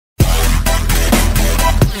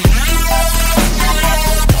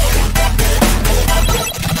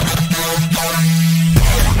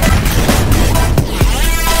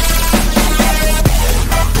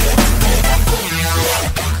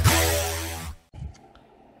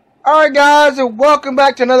Alright guys, and welcome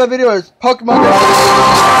back to another video of Pokemon Go.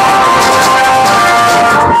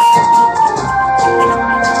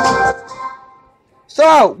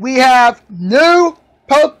 So, we have new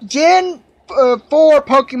Gen 4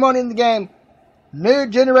 Pokemon in the game. New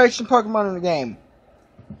generation Pokemon in the game.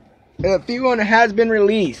 A few one has been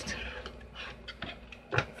released.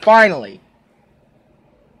 Finally.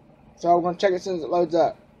 So, we're going to check it as soon as it loads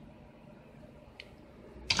up.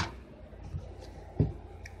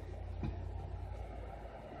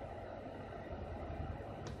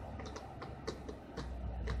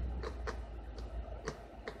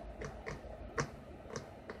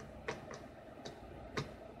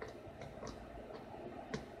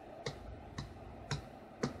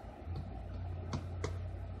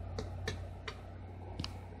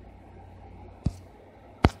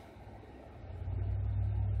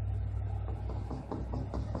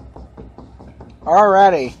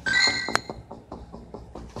 Alrighty.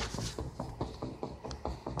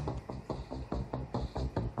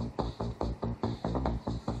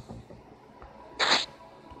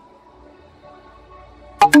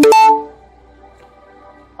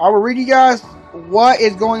 I will read you guys what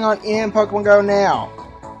is going on in Pokemon Go now.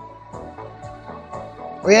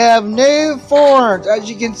 We have new forms, as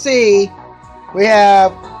you can see. We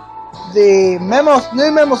have the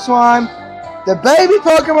new Memo Slime, the baby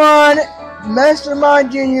Pokemon,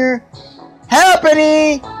 Mastermind Jr.,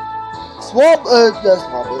 Happiny,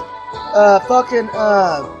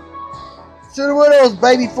 Sinnoh's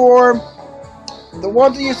baby form. The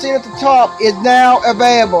ones that you see at the top is now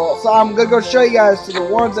available. So I'm going to go show you guys the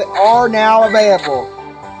ones that are now available.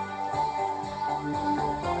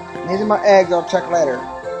 These are my eggs, I'll check later.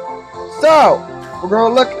 So, we're going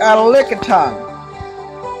to look at a Lickitung.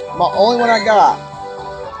 My only one I got.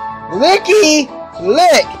 Licky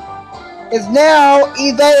Lick is now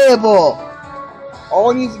available.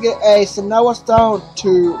 All you need to get a Sinnoh Stone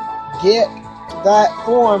to get that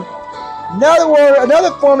form.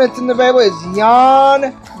 Another form that's available is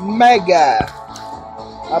Yon Mega,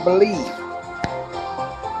 I believe.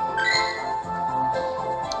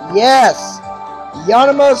 Yes,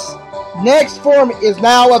 Yonima's next form is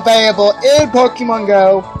now available in Pokemon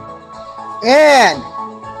Go, and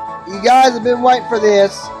you guys have been waiting for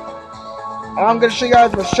this. I'm going to show you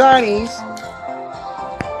guys my shinies,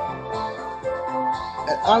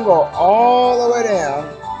 and I'm going all the way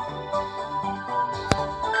down.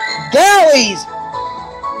 Gally's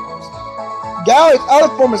other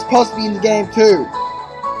form is supposed to be in the game too.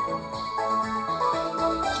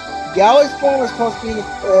 Gally's form is supposed to be in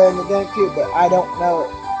the game too, but I don't know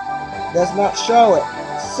it. Does not show it.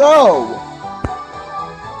 So,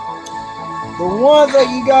 the ones that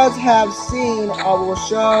you guys have seen, I will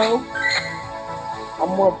show.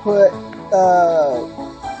 I'm gonna put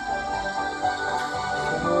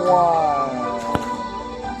one.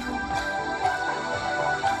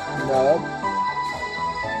 No.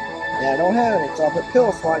 Yeah, I don't have any, so I'll put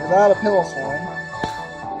Piloswine, because I have a Piloswine.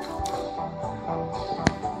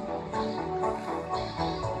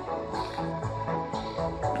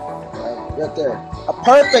 Right there. A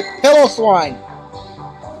perfect Piloswine!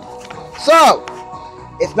 So,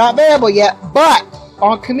 it's not available yet, but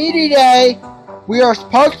on Community Day, we are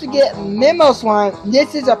supposed to get Memo Slime.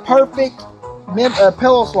 This is a perfect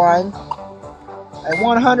Piloswine at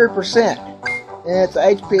 100%. And it's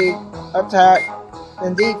HP, attack,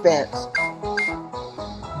 and defense.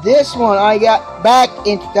 This one I got back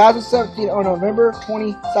in 2017 on November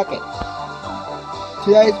 22nd.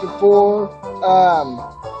 2 days before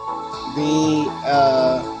the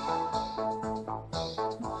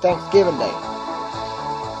Thanksgiving Day.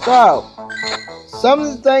 So, some of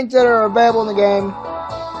the things that are available in the game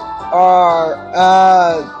are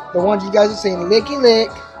the ones you guys have seen. Licky Lick,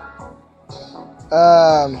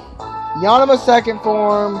 Yonima's second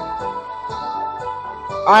form.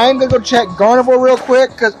 I am going to go check Gardevoir real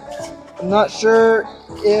quick because I'm not sure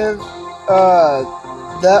if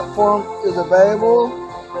that form is available.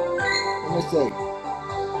 Let me see.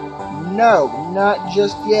 No, not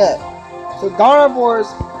just yet. So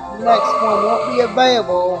Gardevoir's next form won't be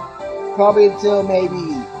available probably until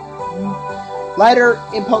maybe later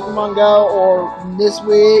in Pokemon Go, or this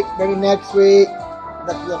week, maybe next week,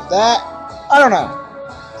 that. I don't know.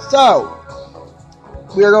 So,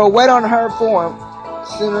 we are going to wait on her form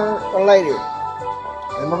sooner or later.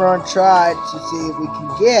 And we're going to try to see if we can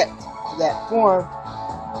get to that form.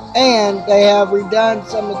 And they have redone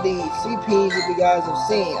some of the CPs that you guys have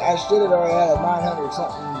seen. I should have already had a 900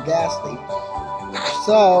 something ghastly.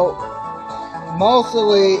 So,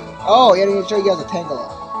 mostly... Oh, yeah, I didn't show you guys a Tangela.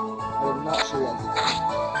 I did not show you guys a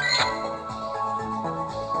Tangela.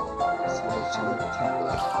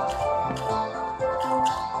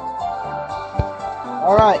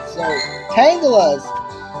 Alright, so Tangela's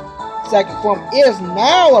second form is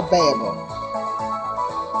now available.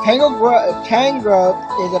 Tangrowth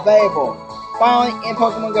is available. Finally, in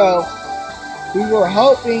Pokemon Go, we were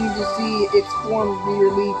hoping to see its form be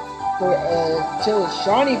released for until the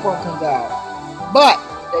shiny form comes out, but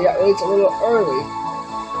they got released a little early.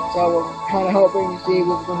 So we're kind of hoping to see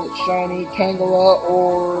which one is shiny Tangela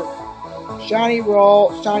or shiny Raw,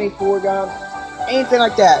 shiny Porygon, anything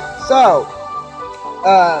like that. So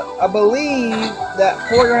I believe that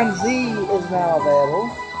Porygon Z is now available.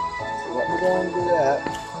 So let me go and do that.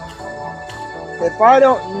 If I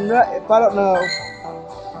don't know,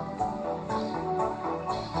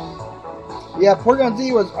 yeah, Porygon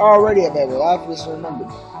Z was already available. I just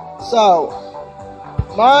remembered. So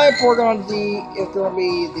my Porygon Z is going to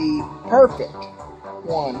be the perfect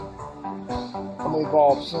one. I'm going to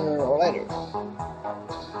evolve sooner or later.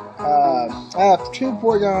 I have two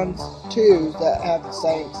Porygon 2s that have the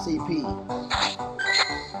same CP.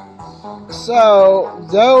 So,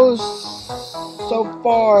 those, so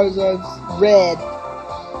far as red,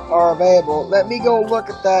 are available. Let me go look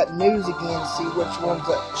at that news again, see which ones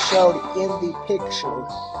that showed in the picture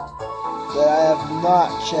that I have not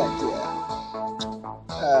checked yet.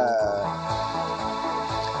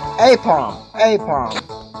 Apom.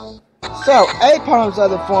 So, Apom's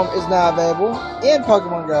other form is now available in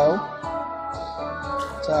Pokemon Go.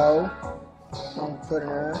 So, I'm putting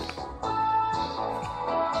her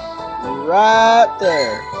right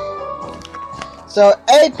there. So,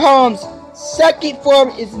 Apom's second form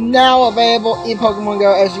is now available in Pokemon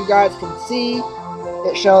Go. As you guys can see,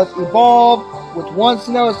 it shows Evolve with one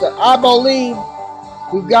Sinnoh. So, I believe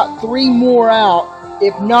we've got 3 more out.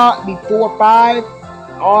 If not, before 5.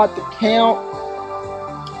 I'll have to count.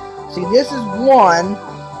 See, this is one.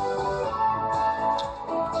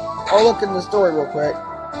 I'll look in the story real quick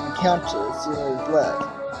and count it, see what is left.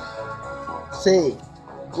 See,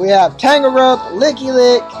 we have Tangrowth,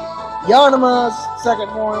 Licky-Lick, Yonima's second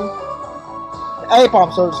form, and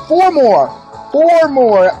Apom. So there's 4 more. 4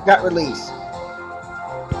 more got released.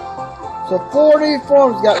 So 4 new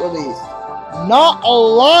forms got released. Not a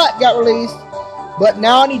lot got released. But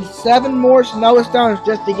now I need 7 more Sinnoh stones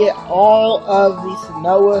just to get all of the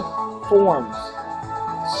Sinnoh forms.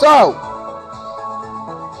 So,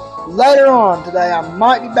 later on today, I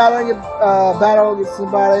might be battling against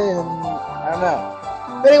somebody, and I don't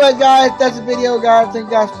know. But anyways, guys, that's the video, guys. Thank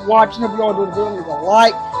you guys for watching. Hope you all enjoyed the video. Leave a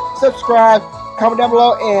like, subscribe, comment down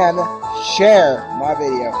below, and share my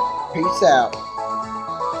video. Peace out.